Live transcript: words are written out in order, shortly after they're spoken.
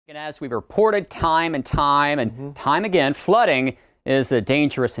And as we've reported time and time again, flooding is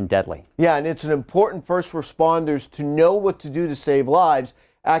dangerous and deadly. Yeah, and it's important first responders to know what to do to save lives.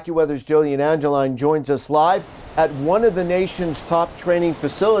 AccuWeather's Jillian Angeline joins us live at one of the nation's top training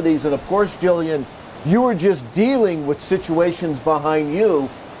facilities. And of course, Jillian, you were just dealing with situations behind you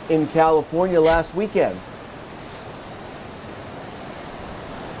in California last weekend.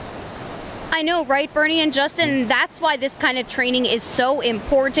 I know, right, Bernie and Justin? That's why this kind of training is so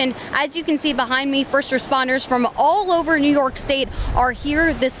important. As you can see behind me, first responders from all over New York State are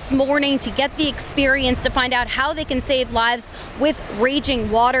here this morning to get the experience to find out how they can save lives with raging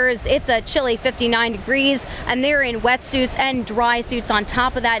waters. It's a chilly 59 degrees, and they're in wetsuits and dry suits on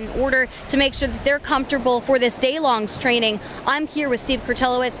top of that in order to make sure that they're comfortable for this day-long training. I'm here with Steve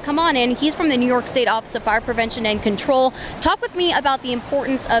Kurtelowitz. Come on in. He's from the New York State Office of Fire Prevention and Control. Talk with me about the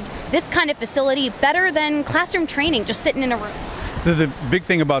importance of this kind of facility, better than classroom training, just sitting in a room. The big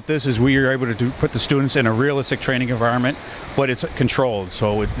thing about this is we are able to put the students in a realistic training environment, but it's controlled,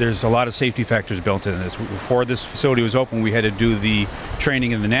 so there's a lot of safety factors built in this. Before this facility was open, we had to do the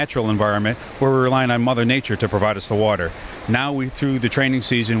training in the natural environment where we're relying on Mother Nature to provide us the water. Now, through the training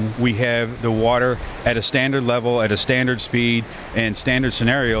season, we have the water at a standard level, at a standard speed, and standard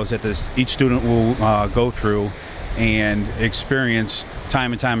scenarios that each student will go through and experience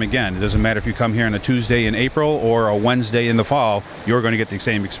time and time again. It doesn't matter if you come here on a Tuesday in April or a Wednesday in the fall, you're going to get the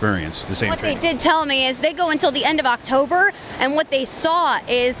same experience, the same training. What they did tell me is they go until the end of October, and what they saw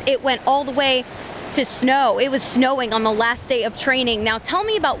is it went all the way to snow. It was snowing on the last day of training. Now tell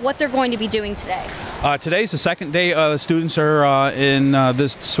me about what they're going to be doing today. Today's the second day the students are in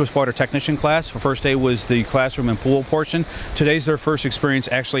this Swiftwater technician class. The first day was the classroom and pool portion. Today's their first experience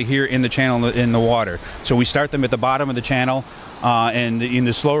actually here in the channel in the water. So we start them at the bottom of the channel and in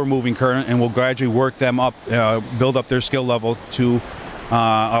the slower moving current, and we'll gradually work them up, build up their skill level to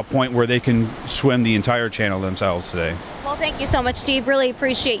a point where they can swim the entire channel themselves today. Well, thank you so much, Steve. Really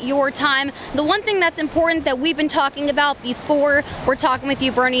appreciate your time. The one thing that's important that we've been talking about before we're talking with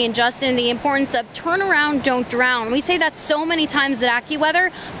you, Bernie and Justin, the importance of turn around, don't drown. We say that so many times at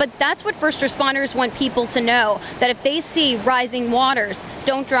AccuWeather, but that's what first responders want people to know, that if they see rising waters,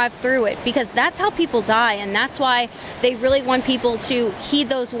 don't drive through it, because that's how people die, and that's why they really want people to heed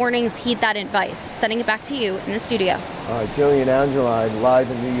those warnings, heed that advice. Sending it back to you in the studio. All right, Jillian Angeline live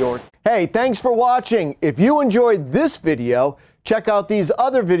in New York. Hey, thanks for watching. If you enjoyed this video, check out these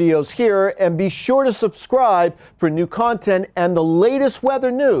other videos here and be sure to subscribe for new content and the latest weather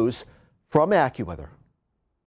news from AccuWeather.